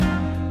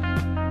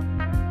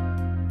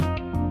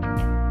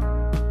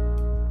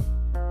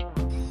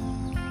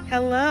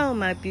Hello,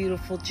 my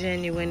beautiful,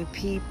 genuine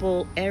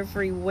people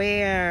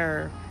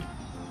everywhere.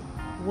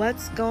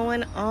 What's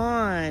going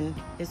on?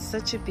 It's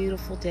such a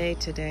beautiful day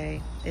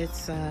today.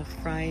 It's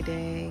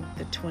Friday,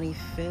 the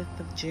 25th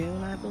of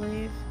June, I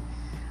believe.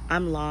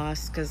 I'm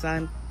lost because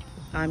I'm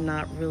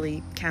not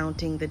really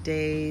counting the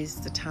days,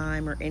 the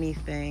time, or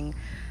anything.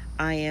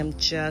 I am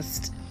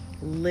just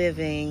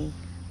living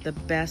the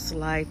best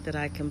life that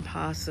I can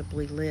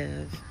possibly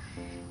live.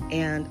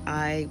 And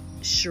I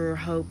sure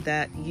hope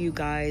that you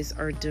guys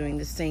are doing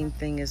the same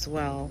thing as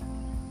well.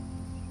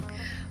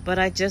 But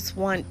I just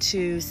want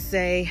to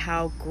say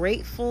how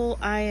grateful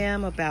I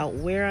am about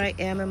where I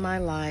am in my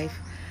life.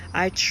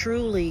 I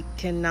truly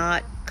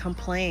cannot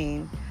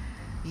complain.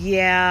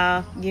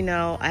 Yeah,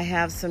 I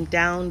have some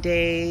down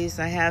days.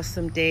 I have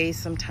some days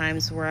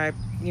sometimes where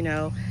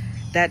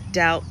that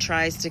doubt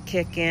tries to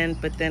kick in,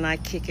 but then I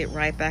kick it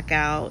right back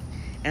out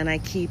and I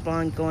keep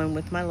on going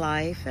with my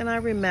life. And I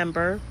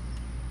remember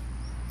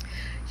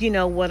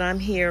what I'm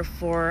here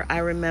for. I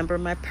remember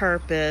my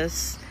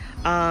purpose.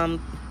 If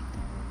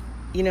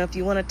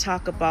you want to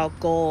talk about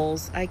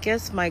goals, I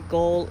guess my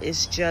goal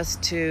is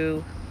just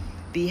to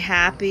be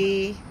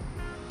happy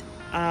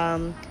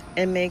and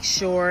make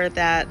sure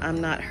that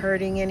I'm not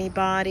hurting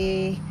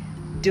anybody,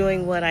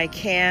 doing what I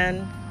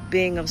can,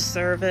 being of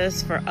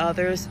service for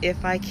others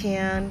if I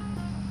can,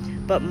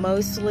 but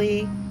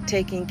mostly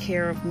taking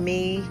care of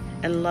me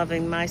and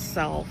loving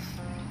myself.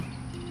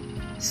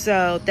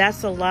 So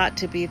that's a lot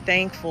to be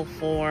thankful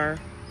for.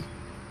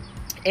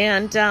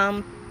 And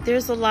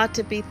there's a lot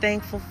to be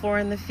thankful for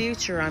in the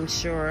future, I'm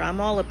sure.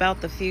 I'm all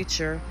about the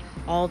future,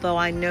 although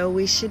I know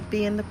we should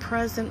be in the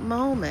present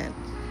moment.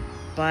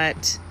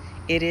 But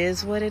it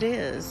is what it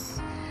is.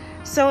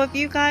 So if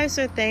you guys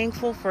are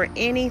thankful for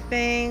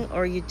anything,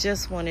 or you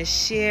just want to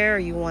share, or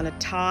you want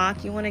to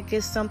talk, you want to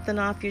get something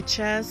off your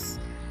chest,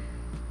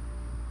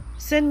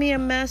 send me a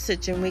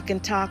message and we can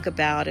talk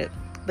about it.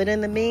 But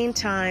in the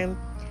meantime,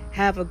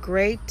 have a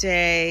great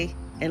day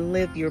and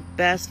live your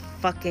best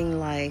fucking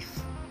life.